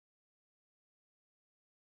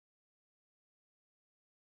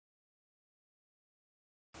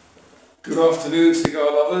Good afternoon,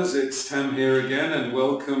 cigar lovers. It's Tam here again, and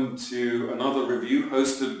welcome to another review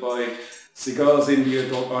hosted by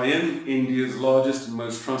Cigarsindia.in, India's largest and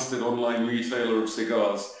most trusted online retailer of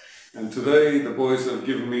cigars. And today the boys have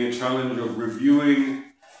given me a challenge of reviewing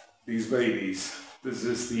these babies. This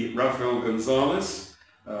is the Rafael González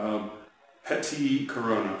Petit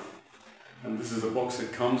Corona, and this is the box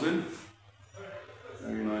it comes in.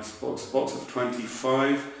 Very nice box of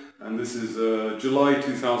 25. And this is July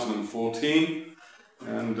 2014,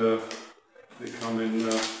 and they come in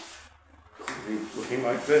looking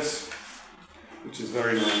like this, which is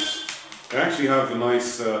very nice. They actually have a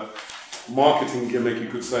nice marketing gimmick, you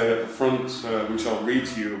could say, at the front, which I'll read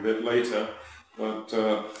to you a bit later, but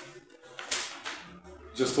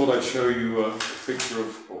just thought I'd show you a picture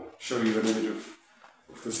of, or show you an image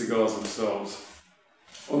of the cigars themselves.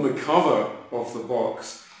 On the cover of the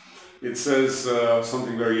box, it says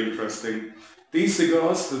something very interesting. These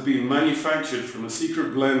cigars have been manufactured from a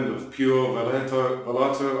secret blend of pure Valato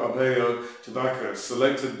Abello tobacco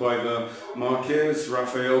selected by the Marqués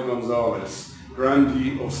Rafael González,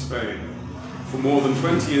 Grandee of Spain. For more than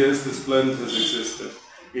 20 years this blend has existed.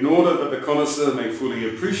 In order that the connoisseur may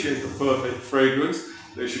fully appreciate the perfect fragrance,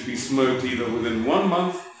 they should be smoked either within 1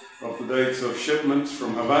 month of the date of shipment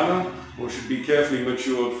from Havana, or should be carefully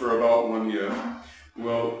matured for about 1 year.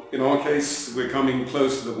 Well, in our case, we're coming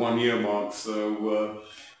close to the 1 year mark, so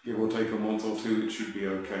give or take a month or two, it should be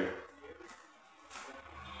okay.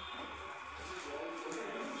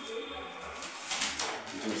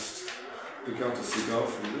 Just pick out a cigar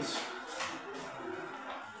from this.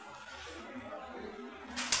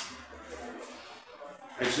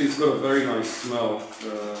 Actually, it's got a very nice smell,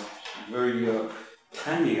 very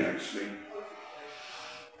tangy actually.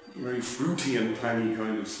 Very fruity and tangy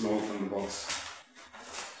kind of smell from the box.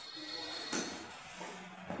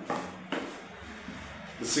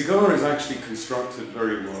 The cigar is actually constructed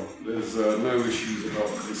very well. There's no issues about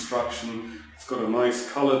construction. It's got a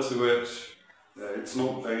nice colour to it. It's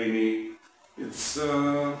not veiny. It's,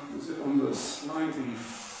 is it on the slightly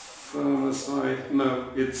firmer side?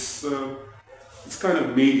 No, it's kind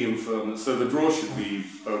of medium firmness, so the draw should be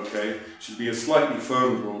okay. Should be a slightly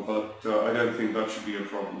firm draw, but I don't think that should be a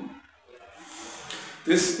problem.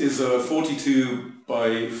 This is a 42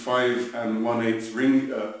 by 5 1/8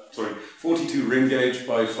 ring, 42 ring gauge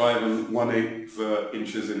by 5 1/8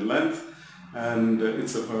 inches in length, and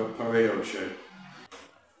it's a Pareo shape.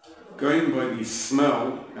 Going by the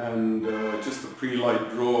smell and just the pre-light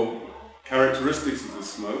draw characteristics of the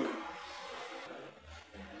smoke,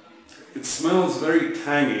 it smells very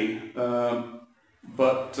tangy,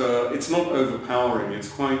 but it's not overpowering. It's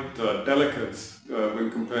quite delicate when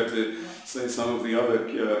compared to, say, some of the other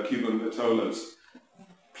Cuban vitolas.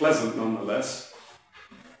 Pleasant nonetheless.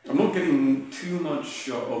 I'm not getting too much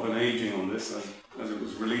of an aging on this, as it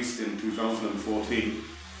was released in 2014.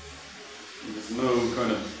 There's no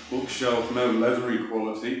kind of bookshelf, no leathery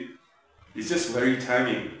quality. It's just very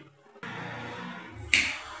tangy.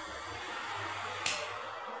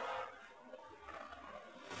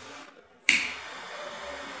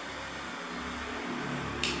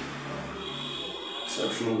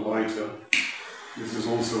 Exceptional lighter. This is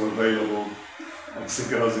also available at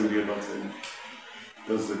Cigarsindia.in.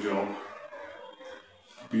 Does the job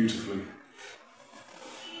beautifully.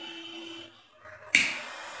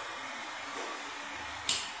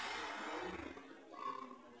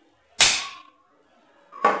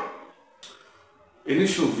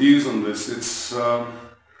 Initial views on this, it's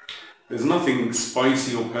there's nothing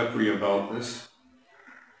spicy or peppery about this.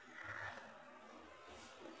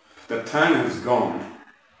 The tan has gone.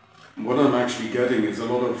 What I'm actually getting is a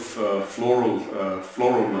lot of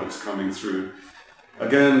floral notes coming through.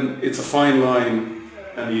 Again, it's a fine line,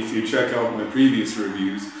 and if you check out my previous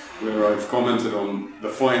reviews where I've commented on the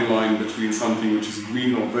fine line between something which is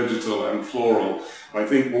green or vegetal and floral, I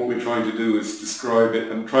think what we're trying to do is describe it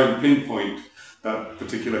and try and pinpoint that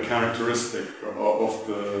particular characteristic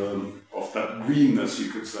of that greenness, you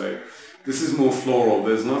could say. This is more floral.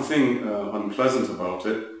 There's nothing unpleasant about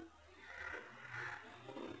it.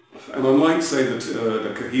 And unlike, say,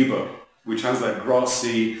 the Cohiba, which has that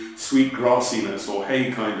grassy, sweet grassiness or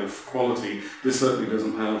hay kind of quality, this certainly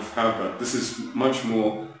doesn't have that. This is much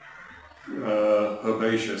more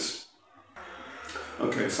herbaceous.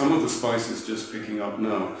 Okay, some of the spice is just picking up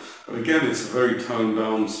now, but again it's a very toned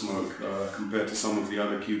down smoke compared to some of the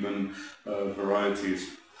other Cuban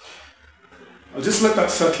varieties. I'll just let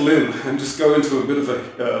that settle in and just go into a bit of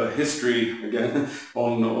a history again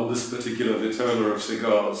on this particular vitola of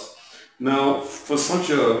cigars. Now, for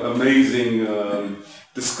such an amazing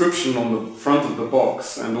description on the front of the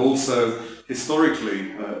box, and also historically,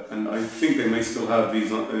 and I think they may still have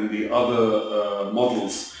these in the other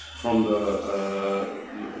models from the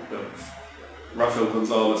Rafael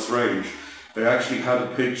González range, they actually had a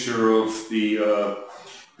picture of the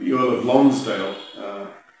Earl of Lonsdale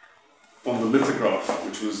on the lithograph,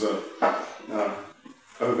 which was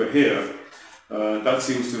over here. That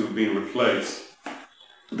seems to have been replaced.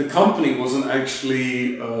 The company wasn't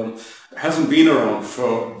actually, hasn't been around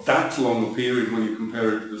for that long a period when you compare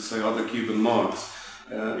it to, say, other Cuban marks.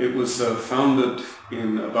 It was founded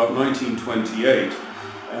in about 1928,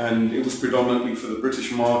 and it was predominantly for the British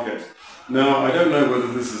market. Now, I don't know whether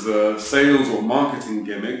this is a sales or marketing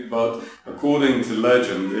gimmick, but according to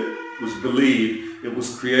legend, it was believed it was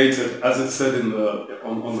created, as it said in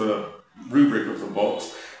on the rubric of the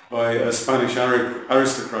box, by a Spanish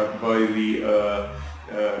aristocrat by the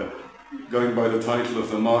going by the title of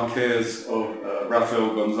the Marquess of Rafael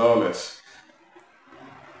González.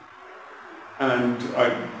 And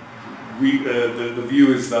the view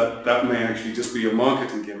is that that may actually just be a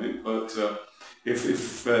marketing gimmick, but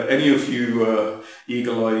if any of you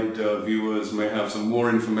eagle-eyed viewers may have some more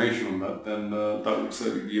information on that, then that would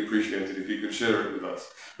certainly be appreciated if you could share it with us.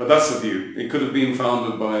 But that's the view. It could have been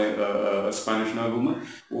founded by a Spanish nobleman,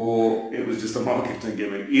 or it was just a marketing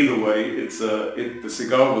gimmick. Either way, the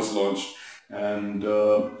cigar was launched, and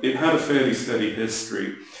it had a fairly steady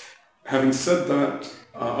history. Having said that,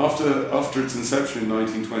 after its inception in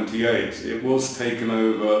 1928, it was taken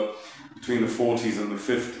over between the 40s and the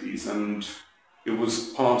 50s, and it was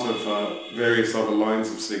part of various other lines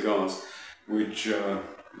of cigars, which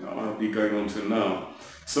I'll be going on to now.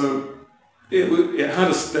 So it had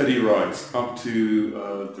a steady rise up to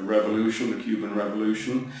the revolution, the Cuban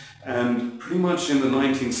Revolution, and pretty much in the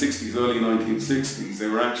 1960s, early 1960s, they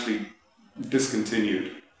were actually discontinued.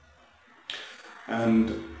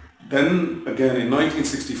 And then again in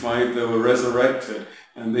 1965 they were resurrected,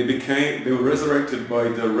 and they were resurrected by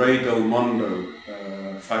the Rey del Mundo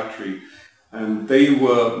factory, and they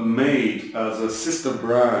were made as a sister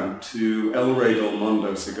brand to El Rey del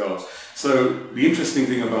Mundo cigars. So the interesting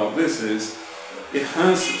thing about this is it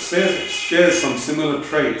shares some similar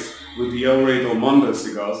traits with the El Rey del Mundo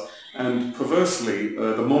cigars, and perversely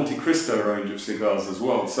the Monte Cristo range of cigars as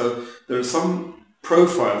well. So there are some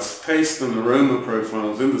profiles, taste and aroma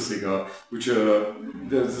profiles in the cigar, which are,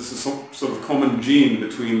 there's a sort of common gene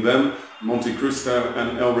between them, Monte Cristo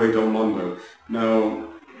and El Rey del Mundo. Now,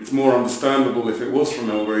 it's more understandable if it was from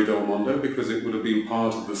El Rey del Mundo, because it would have been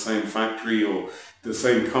part of the same factory or the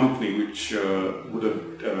same company which would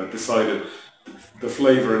have decided the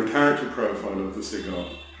flavor and character profile of the cigar.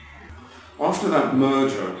 After that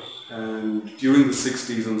merger, and during the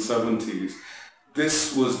 60s and 70s,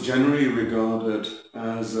 this was generally regarded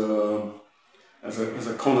as a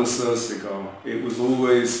connoisseur cigar. It was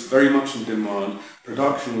always very much in demand,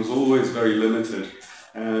 production was always very limited,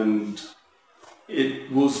 and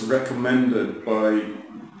it was recommended by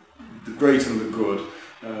the great and the good.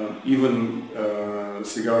 Even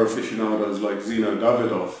cigar aficionados like Zeno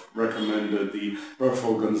Davidoff recommended the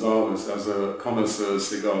Rafael González as a connoisseur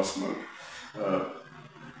cigar smoke.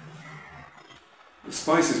 The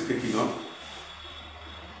spice is picking up.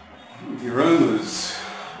 The aroma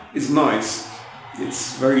is nice.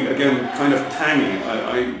 It's very, again, kind of tangy.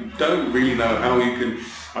 I don't really know how you can,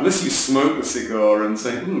 unless you smoke the cigar and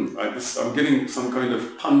say, I'm getting some kind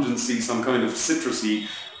of pungency, some kind of citrusy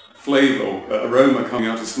flavor or aroma coming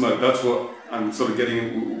out of smoke. That's what I'm sort of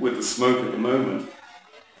getting with the smoke at the moment.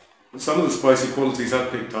 Some of the spicy qualities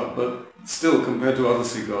have picked up, but still, compared to other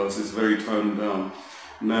cigars, it's very toned down.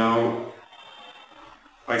 Now,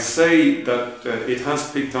 I say that it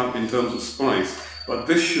has picked up in terms of spice, but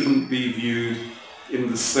this shouldn't be viewed in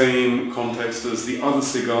the same context as the other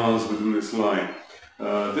cigars within this line.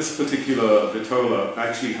 This particular Vitola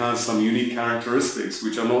actually has some unique characteristics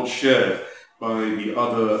which are not shared by the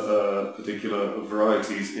other particular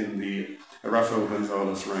varieties in the Rafael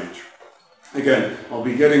González range. Again, I'll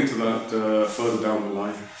be getting to that further down the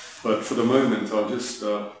line, but for the moment I'll just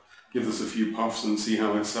give this a few puffs and see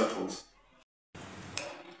how it settles.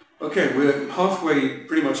 Okay, we're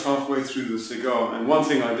pretty much halfway through the cigar, and one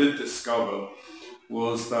thing I did discover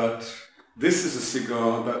was that this is a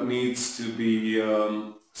cigar that needs to be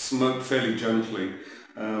smoked fairly gently.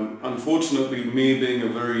 Unfortunately, me being a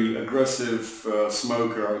very aggressive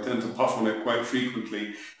smoker, I tend to puff on it quite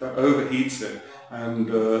frequently. That overheats it and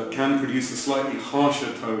can produce a slightly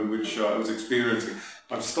harsher tone, which I was experiencing.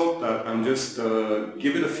 I've stopped that and just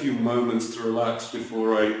give it a few moments to relax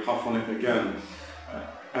before I puff on it again.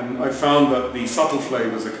 And I found that the subtle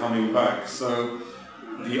flavors are coming back. So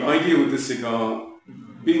the idea with this cigar,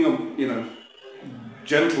 being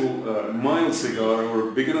gentle, mild cigar or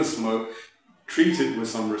a beginner smoke, treat it with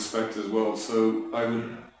some respect as well. So I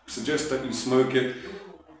would suggest that you smoke it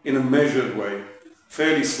in a measured way,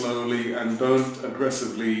 fairly slowly, and don't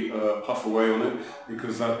aggressively puff away on it,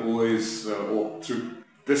 because that always, or through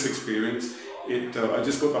this experience, I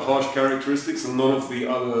just got the harsh characteristics and none of the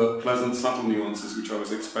other pleasant, subtle nuances which I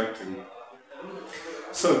was expecting.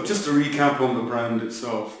 So just to recap on the brand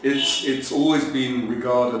itself, it's always been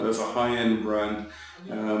regarded as a high-end brand,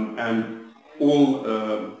 and all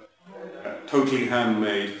totally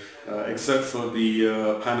handmade, except for the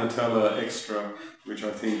Panatella Extra, which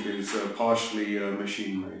I think is partially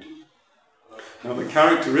machine-made. Now the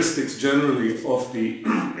characteristics generally of the,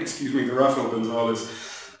 excuse me, the Rafael González,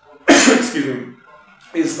 excuse me,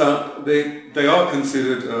 is that they are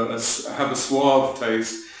considered have a suave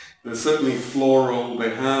taste. They're certainly floral.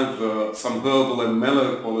 They have some herbal and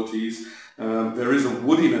mellow qualities. There is a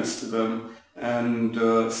woodiness to them, and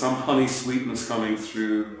some honey sweetness coming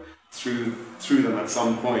through them at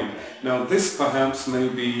some point. Now this perhaps may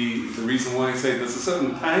be the reason why I say there's a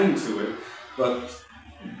certain tang to it, but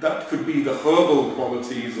that could be the herbal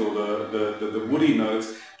qualities or the woody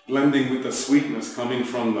notes blending with the sweetness coming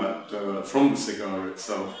from that from the cigar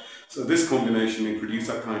itself. So this combination may produce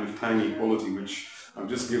that kind of tangy quality, which I've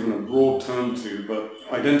just given a broad term to, but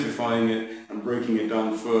identifying it and breaking it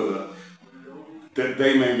down further,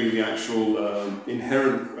 they may be the actual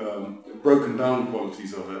inherent broken down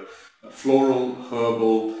qualities of it. Floral,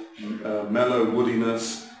 herbal, mellow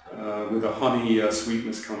woodiness, with a honey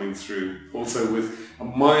sweetness coming through. Also with a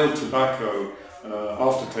mild tobacco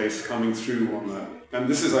aftertaste coming through on that. And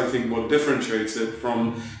this is, I think, what differentiates it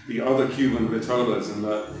from the other Cuban vitolas, in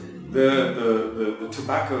that the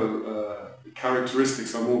tobacco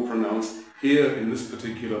characteristics are more pronounced. Here, in this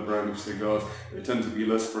particular brand of cigars, they tend to be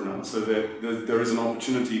less pronounced. So there is an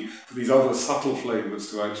opportunity for these other subtle flavors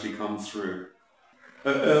to actually come through.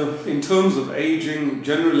 In terms of aging,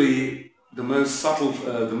 generally the most subtle,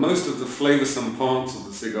 most of the flavoursome parts of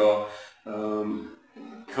the cigar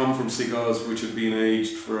come from cigars which have been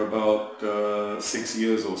aged for about 6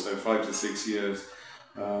 years or so, 5 to 6 years.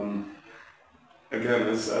 Again,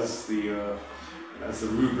 as the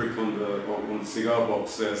rubric on the cigar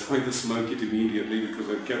box says, either smoke it immediately because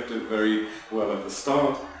I've kept it very well at the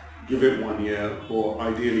start, give it 1 year, or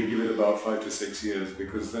ideally give it about 5 to 6 years,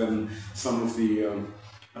 because then some of the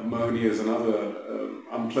ammonias and other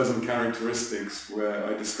unpleasant characteristics, where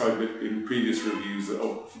I described it in previous reviews,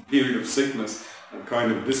 of period of sickness, are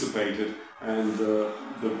kind of dissipated, and the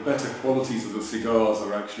better qualities of the cigars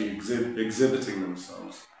are actually exhibiting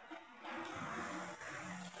themselves.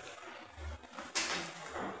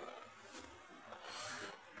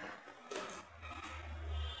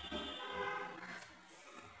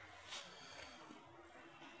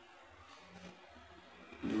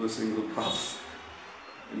 Do a single puff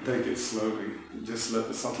and take it slowly, and just let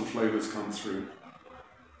the subtle flavors come through.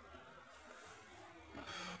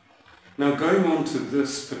 Now, going on to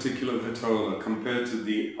this particular vitola compared to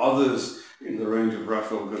the others in the range of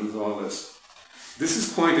Rafael González, this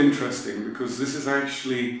is quite interesting because this is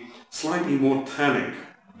actually slightly more tannic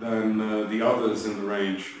than the others in the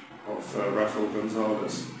range of Rafael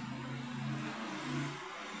González.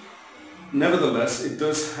 Nevertheless, it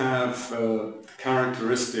does have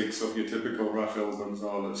characteristics of your typical Rafael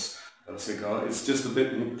González cigar. It's just a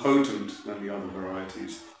bit more potent than the other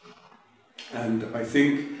varieties. And I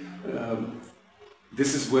think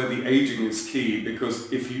this is where the aging is key,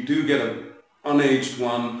 because if you do get an unaged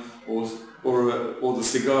one, or the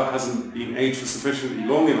cigar hasn't been aged for sufficiently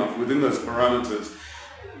long enough within those parameters,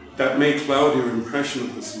 that may cloud your impression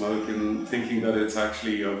of the smoke in thinking that it's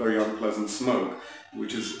actually a very unpleasant smoke,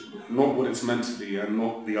 which is not what it's meant to be and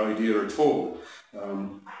not the idea at all.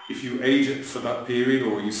 If you age it for that period,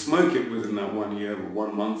 or you smoke it within that 1 year or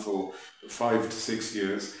 1 month or 5 to 6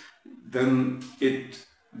 years, then it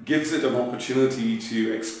gives it an opportunity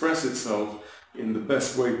to express itself in the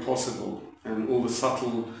best way possible, and all the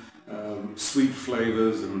subtle sweet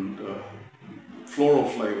flavors and floral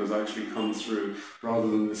flavors actually come through, rather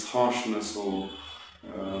than this harshness or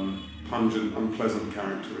pungent, unpleasant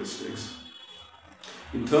characteristics.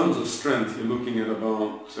 In terms of strength, you're looking at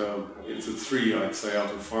about, it's a 3, I'd say,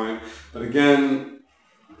 out of 5. But again,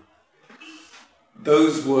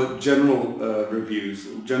 those were general reviews,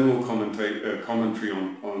 general commentary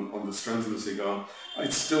on the strength of the cigar.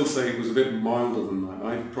 I'd still say it was a bit milder than that.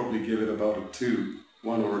 I'd probably give it about a 2,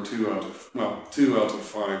 1 or a 2 out of, well, 2 out of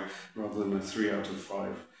 5 rather than a 3 out of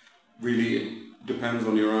 5. Really, it depends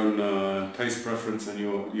on your own taste preference and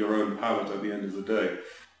your own palate at the end of the day.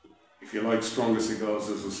 If you like stronger cigars,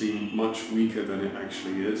 this will seem much weaker than it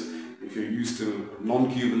actually is. if you're used to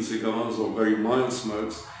non-Cuban cigars or very mild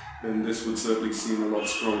smokes, then this would certainly seem a lot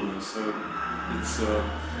stronger. So it's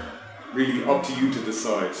really up to you to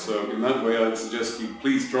decide. So in that way, I'd suggest you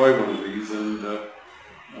please try one of these and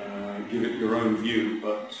give it your own view,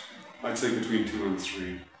 but I'd say between 2 and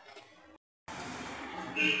 3.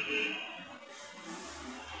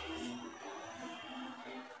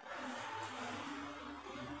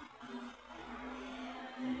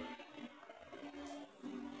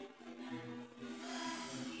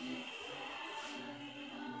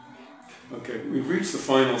 Okay, we've reached the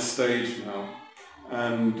final stage now,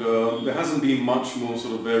 and there hasn't been much more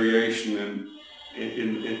sort of variation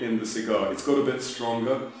in the cigar. It's got a bit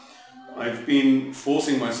stronger. I've been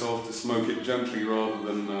forcing myself to smoke it gently rather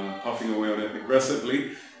than puffing away on it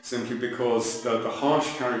aggressively, simply because the harsh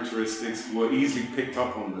characteristics were easily picked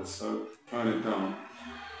up on this, so turn it down.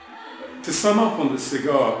 To sum up on this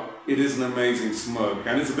cigar, it is an amazing smoke,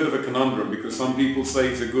 and it's a bit of a conundrum because some people say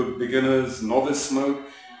it's a good beginner's, novice smoke,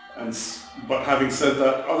 but having said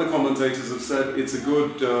that, other commentators have said it's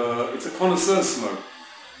a connoisseur smoke.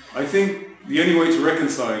 I think the only way to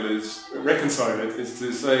reconcile it is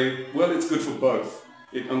to say, well, it's good for both.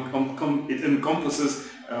 It encompasses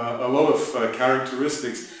a lot of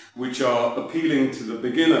characteristics which are appealing to the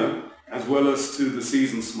beginner as well as to the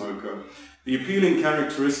seasoned smoker. The appealing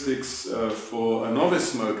characteristics for a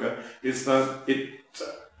novice smoker is that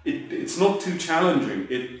it's not too challenging.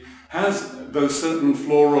 It has those certain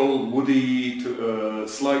floral, woody,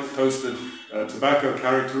 slight toasted tobacco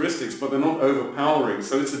characteristics, but they're not overpowering,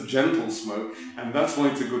 so it's a gentle smoke, and that's why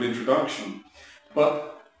it's a good introduction.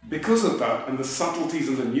 But because of that, and the subtleties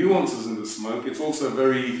and the nuances in the smoke, it's also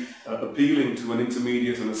very appealing to an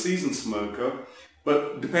intermediate and a seasoned smoker,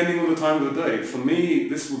 but depending on the time of the day. For me,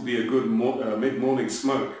 this would be a good mid-morning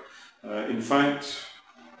smoke. In fact,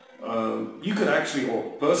 you could actually,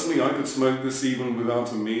 or personally I could smoke this even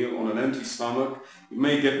without a meal on an empty stomach. It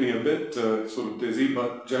may get me a bit sort of dizzy,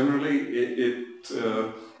 but generally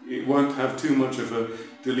it won't have too much of a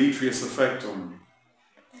deleterious effect on me.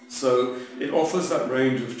 So it offers that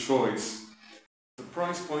range of choice. The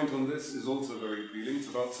price point on this is also very appealing. It's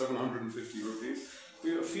about 750 rupees.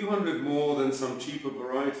 We have a few hundred more than some cheaper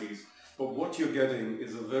varieties, but what you're getting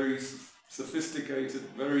is a very sophisticated,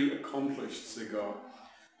 very accomplished cigar.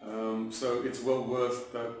 So it's well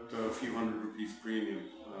worth that few hundred rupees premium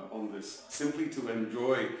on this, simply to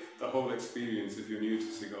enjoy the whole experience if you're new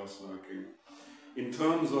to cigar smoking. In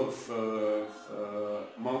terms of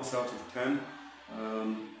marks out of 10,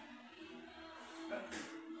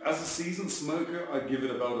 as a seasoned smoker I'd give it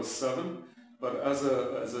about a 7, but as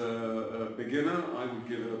a beginner I would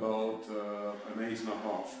give it about an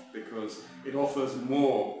 8.5, because it offers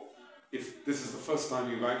more. If this is the first time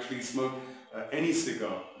you've actually smoked any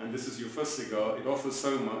cigar, and this is your first cigar, it offers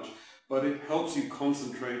so much, but it helps you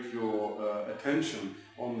concentrate your attention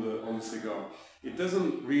on the cigar. It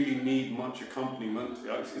doesn't really need much accompaniment.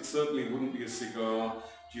 It certainly wouldn't be a cigar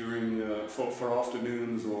during for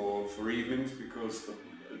afternoons or for evenings, because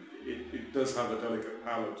it does have a delicate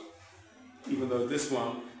palate. Even though this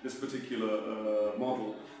particular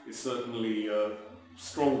model is certainly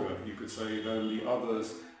stronger, you could say, than the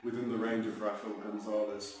others within the range of Rafael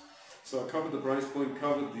González. So I covered the price point,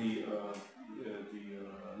 covered the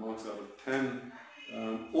marks out of 10.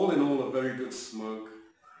 All in all, a very good smoke.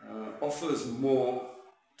 Offers more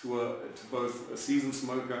to both a seasoned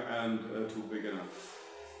smoker and to a beginner.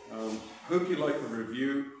 Hope you like the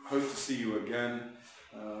review. Hope to see you again.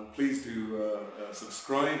 Please do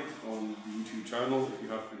subscribe on the YouTube channel. If you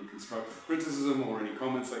have any constructive criticism or any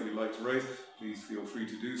comments that you'd like to raise, please feel free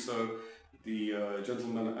to do so. The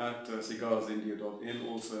gentlemen at Cigarsindia.in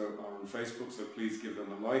also are on Facebook, so please give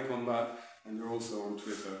them a like on that, and they're also on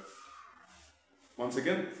Twitter. Once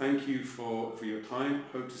again, thank you for your time.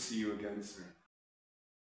 Hope to see you again soon.